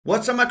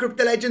What's up, my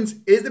crypto legends?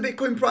 Is the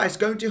Bitcoin price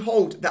going to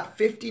hold that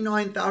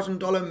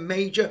 $59,000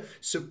 major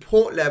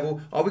support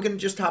level? Are we going to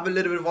just have a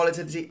little bit of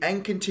volatility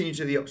and continue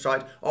to the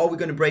upside? Or are we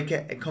going to break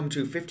it and come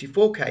to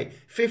 54K,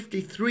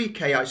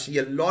 53K? I see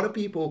a lot of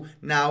people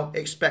now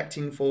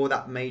expecting for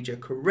that major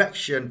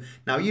correction.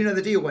 Now, you know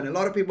the deal. When a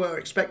lot of people are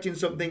expecting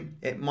something,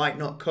 it might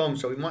not come.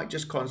 So we might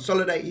just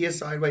consolidate here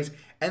sideways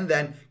and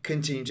then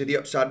continue to the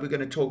upside. We're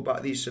going to talk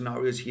about these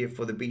scenarios here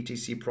for the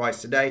BTC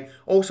price today.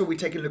 Also, we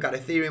take a look at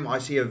Ethereum. I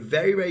see a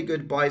very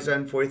good buy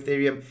zone for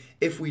Ethereum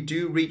if we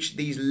do reach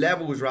these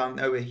levels around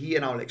over here,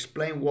 and I'll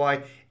explain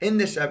why in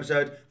this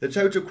episode. The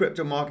total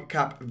crypto market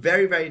cap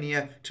very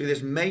near to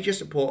this major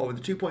support over the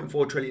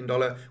 $2.4 trillion,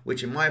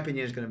 which in my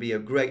opinion is going to be a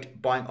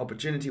great buying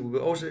opportunity. We will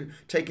also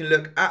take a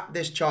look at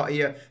this chart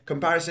here,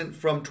 comparison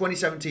from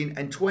 2017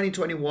 and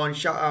 2021.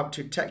 Shout out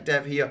to Tech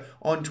Dev here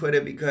on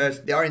Twitter,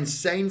 because there are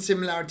insane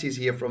similarities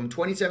here from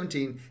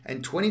 2017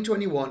 and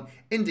 2021,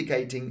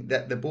 indicating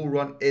that the bull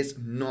run is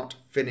not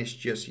finished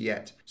just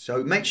yet.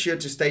 So make sure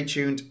to stay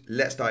tuned.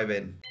 Let's dive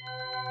in.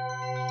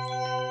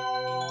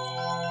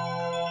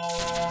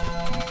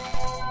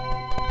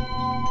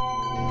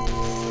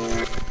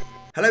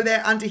 Hello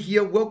there, Andy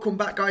here. Welcome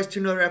back, guys, to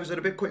another episode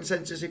of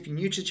Bitcoinsensus. If you're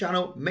new to the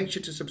channel, make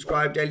sure to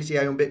subscribe. Daily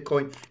TA on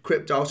Bitcoin,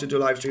 crypto. I also do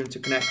live stream to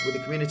connect with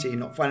the community.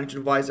 Not financial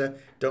advisor.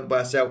 Don't buy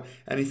or sell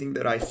anything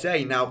that I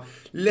say. Now,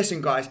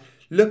 listen, guys.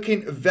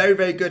 Looking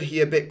very good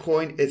here,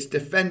 Bitcoin. It's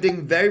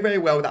defending very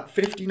well that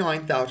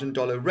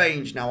 $59,000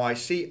 range. Now, I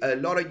see a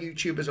lot of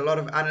YouTubers, a lot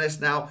of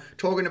analysts now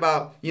talking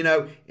about,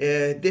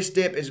 this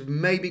dip is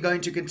maybe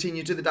going to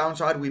continue to the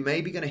downside. We may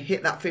be going to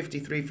hit that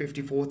 $53,000,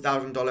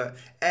 $54,000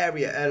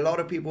 area. A lot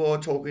of people are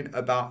talking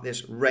about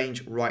this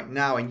range right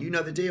now, and you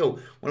know the deal.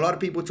 When a lot of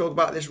people talk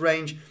about this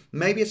range,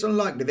 maybe it's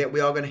unlikely that we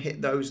are going to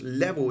hit those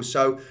levels.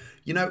 So,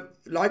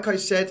 like I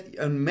said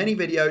in many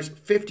videos,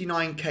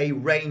 59K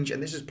range,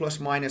 and this is plus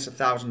minus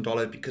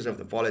 $1,000 because of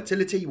the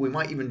volatility. We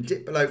might even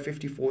dip below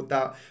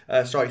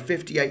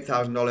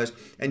 $58,000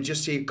 and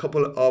just see a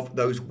couple of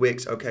those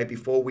wicks, okay,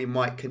 before we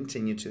might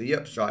continue to the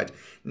upside.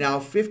 Now,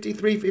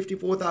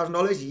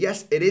 $54,000,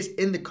 yes, it is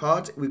in the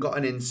cards. We've got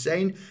an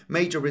insane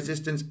major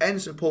resistance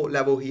and support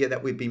level here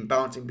that we've been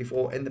bouncing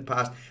before in the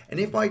past.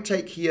 And if I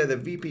take here the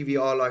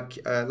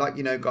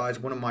VPVR, guys,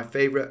 one of my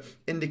favorite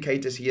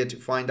indicators here to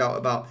find out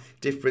about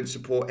different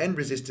support and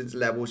resistance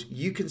levels,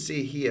 you can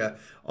see here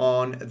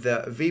on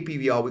the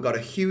VPVR, we got a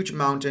huge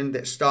mountain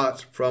that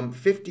starts from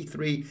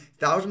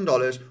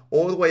 $53,000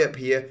 all the way up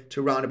here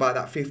to around about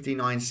that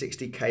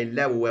 5960K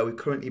level, where we're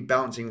currently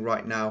bouncing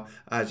right now,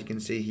 as you can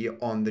see here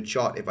on the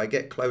chart. If I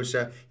get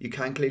closer, you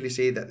can clearly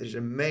see that there's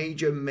a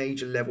major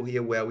level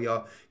here where we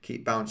are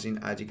keep bouncing,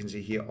 as you can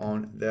see here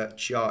on the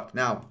chart.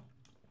 Now,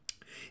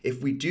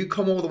 if we do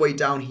come all the way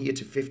down here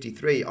to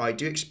 53, I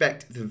do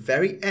expect the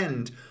very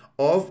end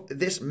of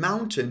this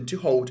mountain to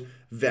hold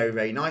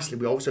very nicely.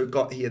 We also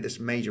got here this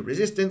major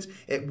resistance.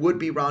 It would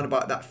be around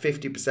about that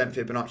 50%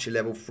 Fibonacci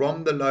level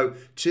from the low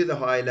to the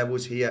high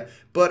levels here.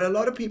 But a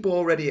lot of people are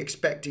already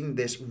expecting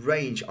this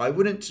range. I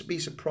wouldn't be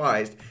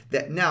surprised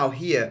that now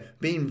here,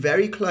 being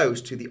very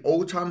close to the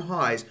all-time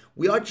highs,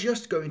 we are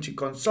just going to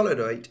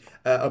consolidate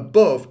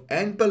above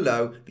and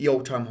below the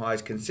all-time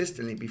highs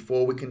consistently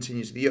before we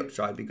continue to the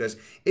upside. Because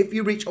if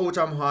you reach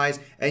all-time highs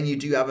and you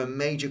do have a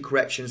major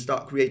correction,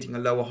 start creating a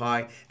lower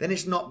high, then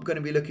it's not going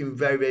to be looking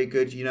very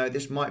good.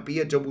 This might be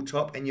a double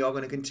top and you are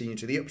going to continue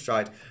to the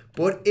upside.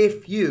 But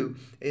if you,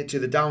 to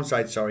the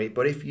downside, sorry,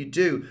 but if you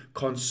do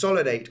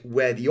consolidate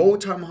where the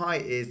all-time high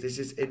is, this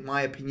is, in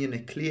my opinion, a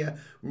clear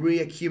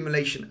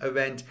reaccumulation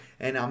event.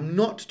 And I'm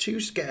not too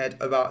scared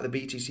about the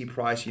BTC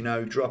price,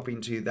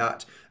 dropping to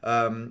that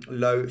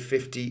low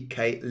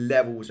 50K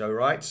levels, all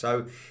right?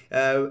 So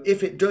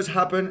if it does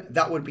happen,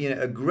 that would be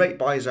a great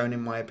buy zone,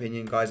 in my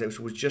opinion, guys.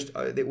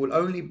 It will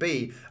only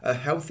be a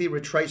healthy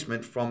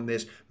retracement from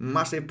this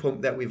massive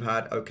pump that we've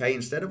had, okay?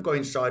 Instead of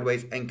going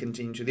sideways and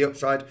continue to the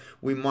upside,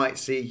 we might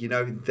see,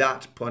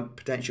 that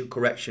potential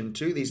correction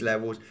to these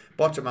levels,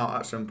 bottom out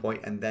at some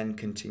point, and then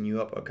continue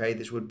up, okay?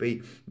 This would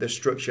be the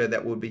structure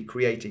that we'll be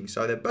creating.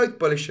 So they're both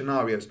bullish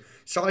scenarios.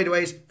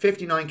 Sideways,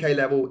 59K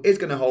level is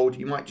going to hold.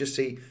 You might just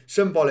see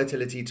some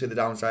volatility to the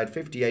downside,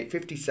 $58,000,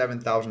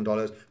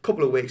 $57,000,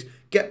 couple of weeks,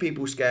 get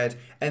people scared,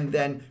 and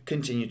then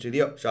continue to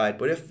the upside.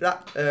 But if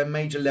that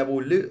major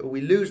level,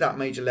 we lose that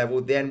major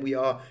level, then we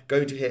are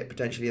going to hit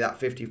potentially that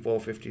 $54,000,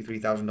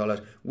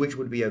 $53,000, which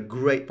would be a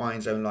great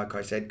buying zone, like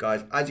I said,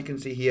 guys. As you can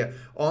see here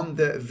on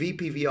the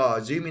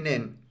VPVR, zooming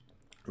in,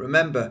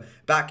 remember,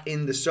 back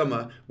in the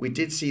summer, we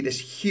did see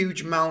this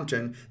huge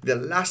mountain. The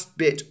last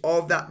bit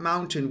of that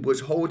mountain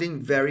was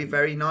holding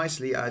very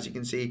nicely. As you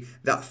can see,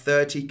 that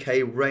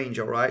 30K range,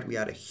 all right? We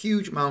had a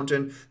huge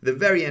mountain. The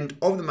very end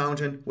of the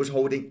mountain was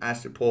holding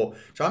as support.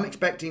 So I'm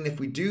expecting if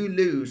we do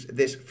lose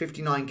this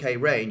 59K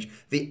range,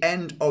 the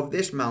end of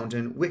this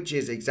mountain, which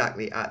is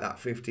exactly at that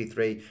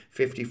 $53,000,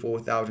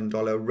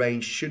 $54,000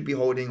 range, should be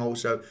holding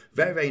also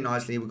very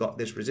nicely. We've got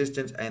this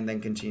resistance and then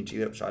continue to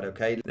the upside,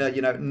 okay?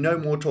 No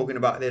more talking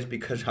about this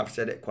because I've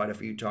said it quite a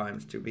few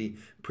times to be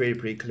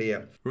pretty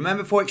clear.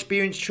 Remember, for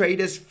experienced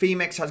traders,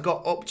 Phoenix has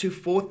got up to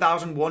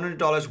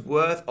 $4,100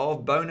 worth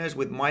of bonus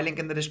with my link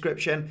in the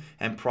description,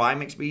 and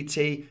Prime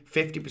XBT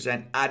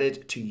 50%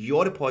 added to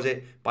your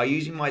deposit by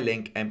using my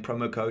link and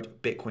promo code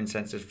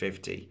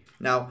Bitcoinsensus50.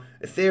 Now,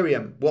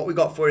 Ethereum, what we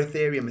got for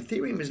Ethereum?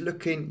 Ethereum is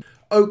looking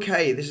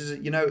okay. This is,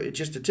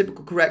 just a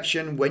typical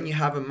correction. When you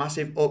have a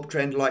massive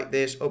uptrend like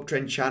this,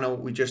 uptrend channel,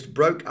 we just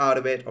broke out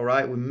of it, all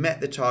right? We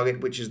met the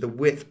target, which is the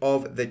width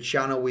of the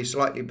channel. We're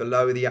slightly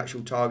below the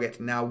actual target.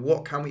 Now,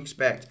 what can we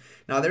expect?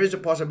 Now, there is a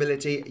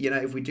possibility,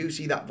 if we do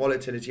see that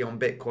volatility on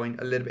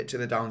Bitcoin a little bit to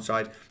the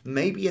downside,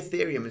 maybe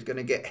Ethereum is going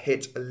to get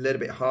hit a little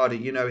bit harder.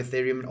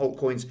 Ethereum and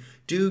altcoins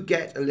do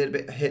get a little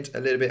bit hit a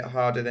little bit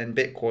harder than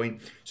Bitcoin.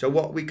 So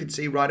what we could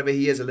see right over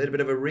here is a little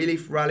bit of a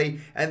relief rally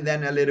and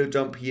then a little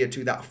dump here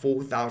to that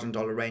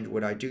 $4,000 range,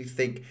 where I do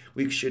think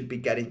we should be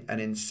getting an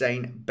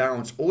insane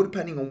bounce, all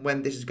depending on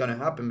when this is going to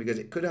happen, because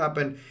it could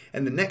happen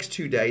in the next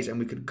 2 days and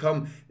we could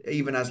come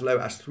even as low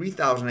as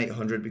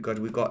 3,800 because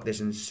we've got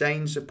this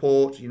insane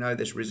support,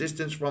 this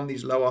resistance from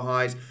these lower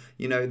highs,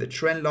 the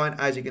trend line,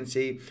 as you can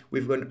see,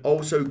 we've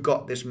also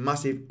got this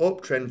massive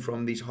uptrend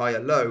from these higher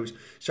lows.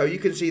 So you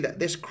can see that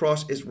this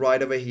cross is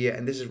right over here,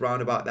 and this is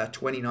round about that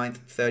 29th,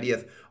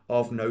 30th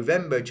of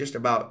November, just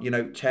about,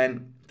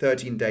 10,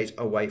 13 days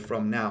away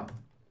from now.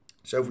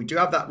 So if we do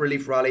have that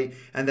relief rally,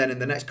 and then in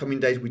the next coming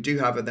days we do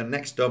have the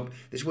next dump,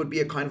 this would be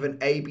a kind of an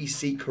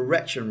ABC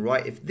correction,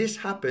 right? If this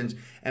happens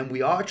and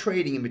we are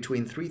trading in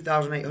between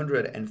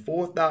 $3,800 and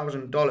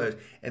 $4,000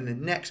 in the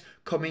next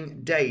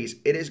coming days,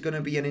 it is going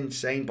to be an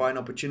insane buying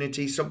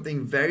opportunity.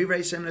 Something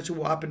very similar to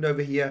what happened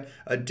over here.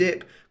 A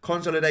dip,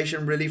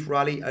 consolidation, relief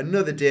rally,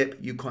 another dip,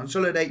 you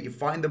consolidate, you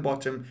find the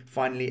bottom,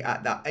 finally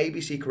at that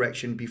ABC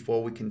correction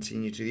before we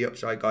continue to the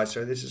upside, guys.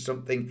 So this is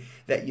something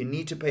that you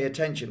need to pay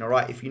attention, all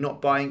right? If you're not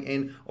buying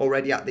in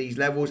already at these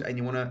levels and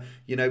you want to,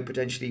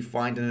 potentially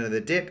find another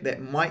dip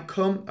that might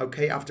come,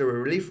 okay, after a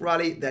relief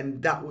rally,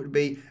 then that would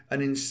be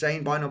an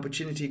insane buying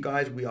opportunity,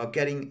 guys. We are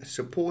getting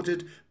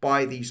supported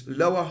by these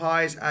lower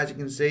highs, as you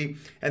can see,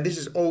 and this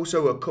is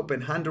also a cup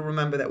and handle,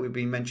 remember, that we've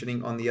been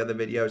mentioning on the other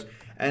videos.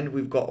 And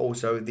we've got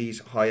also these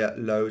higher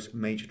lows,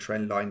 major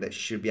trend line that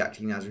should be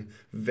acting as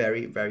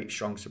very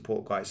strong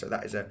support, guys. So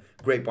that is a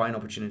great buying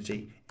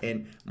opportunity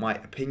in my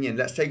opinion.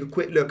 Let's take a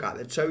quick look at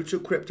the total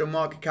crypto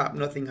market cap.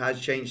 Nothing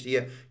has changed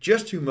here,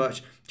 just too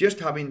much,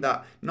 just having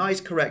that nice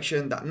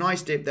correction, that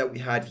nice dip that we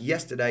had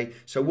yesterday.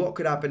 So what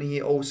could happen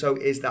here also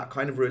is that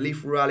kind of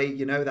relief rally,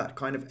 that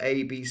kind of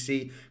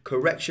ABC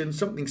correction,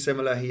 something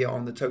similar here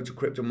on the total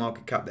crypto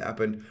market cap that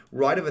happened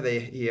right over there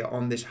here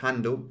on this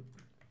handle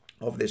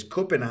of this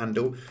cup and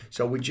handle.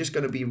 So we're just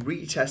going to be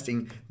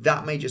retesting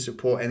that major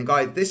support. And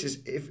guys, this is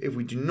if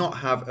we do not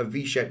have a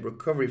V-shaped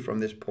recovery from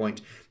this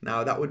point.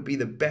 Now that would be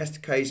the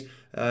best case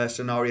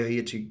scenario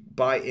here to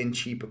buy in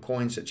cheaper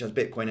coins such as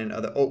Bitcoin and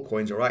other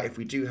altcoins, all right? If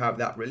we do have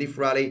that relief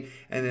rally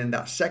and then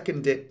that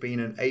second dip being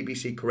an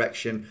ABC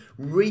correction,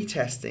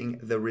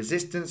 retesting the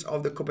resistance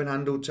of the cup and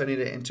handle,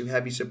 turning it into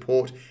heavy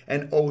support,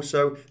 and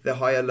also the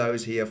higher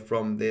lows here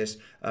from this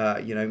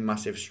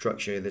massive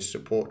structure, this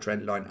support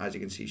trend line, as you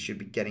can see, should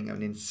be getting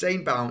an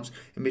insane bounce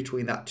in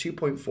between that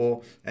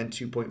 2.4 and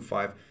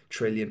 2.5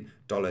 trillion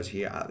dollars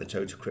here at the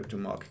total crypto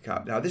market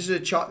cap. Now this is a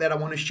chart that I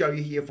want to show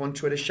you here from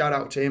Twitter. Shout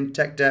out to him,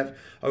 Tech Dev,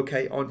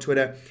 okay, on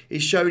Twitter.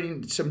 He's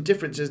showing some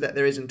differences that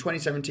there is in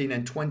 2017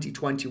 and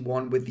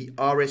 2021 with the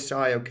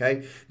RSI,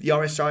 okay? The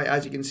RSI,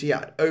 as you can see,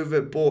 at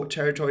overbought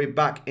territory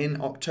back in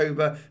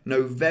October,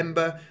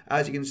 November.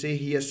 As you can see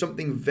here,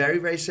 something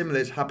very similar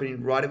is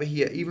happening right over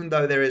here, even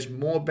though there is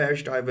more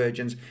bearish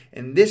divergence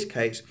in this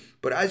case.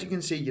 But as you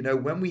can see,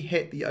 when we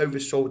hit the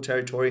oversold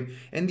territory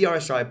in the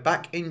RSI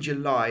back in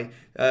July,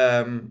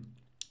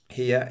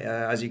 here,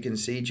 as you can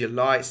see,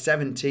 July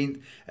 17th,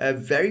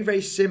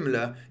 very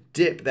similar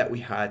dip that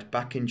we had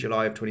back in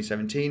July of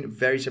 2017,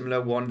 very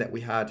similar one that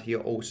we had here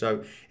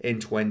also in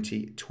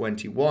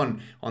 2021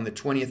 on the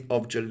 20th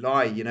of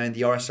July, in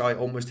the RSI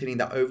almost hitting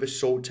that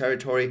oversold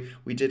territory.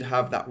 We did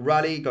have that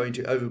rally going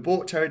to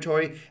overbought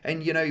territory, and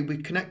we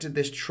connected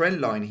this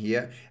trend line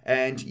here,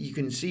 and you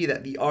can see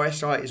that the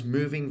RSI is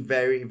moving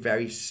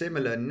very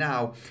similar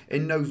now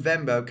in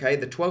November, okay?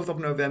 The 12th of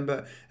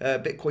November,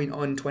 Bitcoin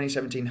on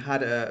 2017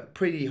 had a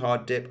pretty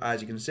hard dip,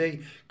 as you can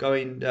see,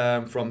 going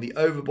from the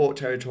overbought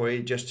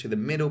territory just to the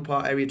middle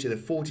part area to the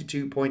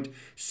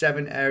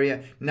 42.7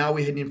 area. Now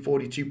we're hitting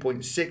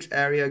 42.6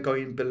 area,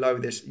 going below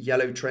this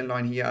yellow trend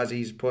line here, as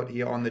he's put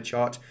here on the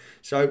chart.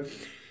 So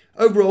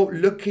overall,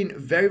 looking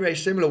very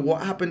similar.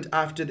 What happened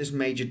after this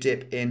major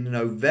dip in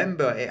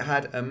November? It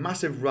had a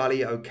massive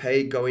rally,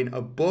 okay, going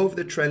above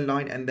the trend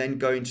line and then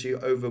going to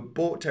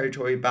overbought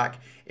territory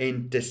back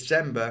in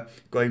December,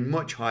 going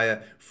much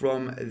higher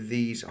from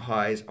these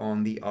highs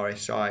on the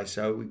RSI.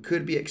 So we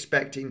could be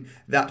expecting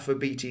that for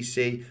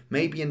BTC,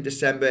 maybe in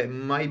December. It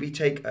maybe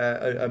take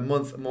a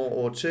month more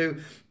or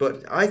two,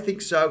 but I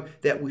think so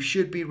that we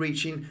should be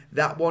reaching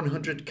that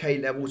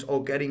 100k levels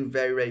or getting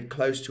very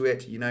close to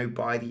it,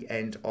 by the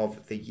end of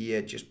of the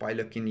year just by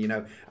looking, you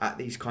know, at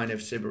these kind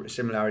of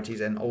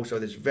similarities. And also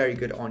there's very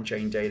good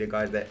on-chain data,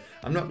 guys, that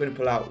I'm not going to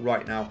pull out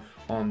right now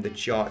on the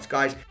charts.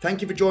 Guys,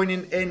 thank you for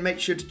joining in. Make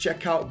sure to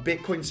check out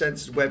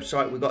Bitcoinsensus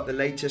website. We've got the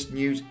latest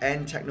news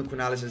and technical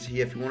analysis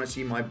here if you want to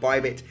see my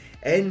Bybit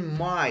and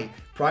my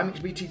Prime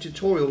XBT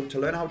tutorial to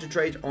learn how to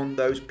trade on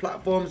those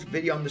platforms.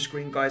 Video on the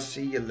screen, guys.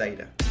 See you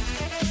later.